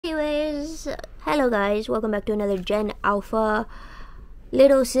Anyways, hello guys, welcome back to another Gen Alpha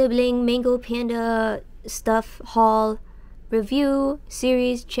little sibling Mango Panda stuff haul review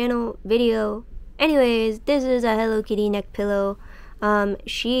series channel video. Anyways, this is a Hello Kitty neck pillow.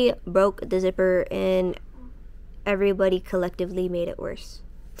 She broke the zipper and everybody collectively made it worse.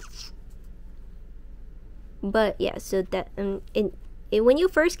 But yeah, so that when you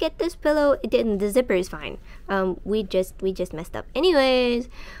first get this pillow, the zipper is fine. We just messed up. Anyways,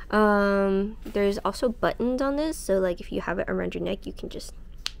 there's also buttons on this, so like if you have it around your neck, you can just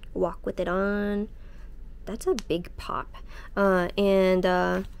walk with it on. That's a big pop.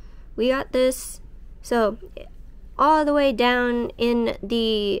 We got this. So all the way down in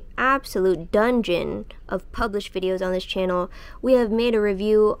the absolute dungeon of published videos on this channel, we have made a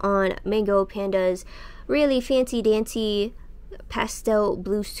review on Mango Panda's really fancy dancy pastel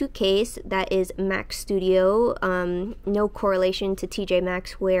blue suitcase that is Max Studio. No correlation to TJ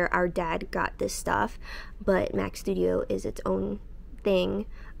Maxx where our dad got this stuff, but Max Studio is its own thing.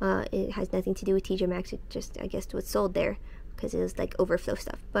 It has nothing to do with TJ Maxx. It just, I guess, was sold there because it was like overflow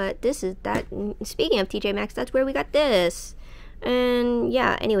stuff. But this is that. Speaking of TJ Maxx, that's where we got this. And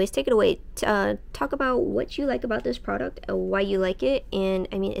yeah, anyways, take it away. Talk about what you like about this product, why you like it, and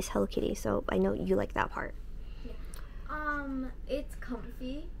I mean, it's Hello Kitty, so I know you like that part. It's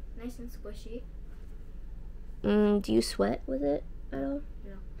comfy, nice and squishy. Do you sweat with it at all?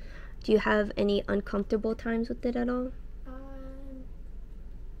 No. Do you have any uncomfortable times with it at all?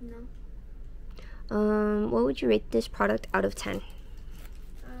 No. What would you rate this product out of 10?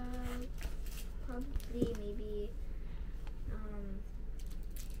 Probably maybe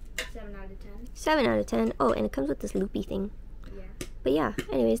 7 out of 10. 7 out of 10. Oh, and it comes with this loopy thing. Yeah. But yeah,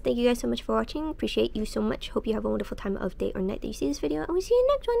 anyways, thank you guys so much for watching. Appreciate you so much. Hope you have a wonderful time of day or night that you see this video, and we see you in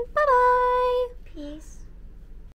the next one. Bye bye. Peace.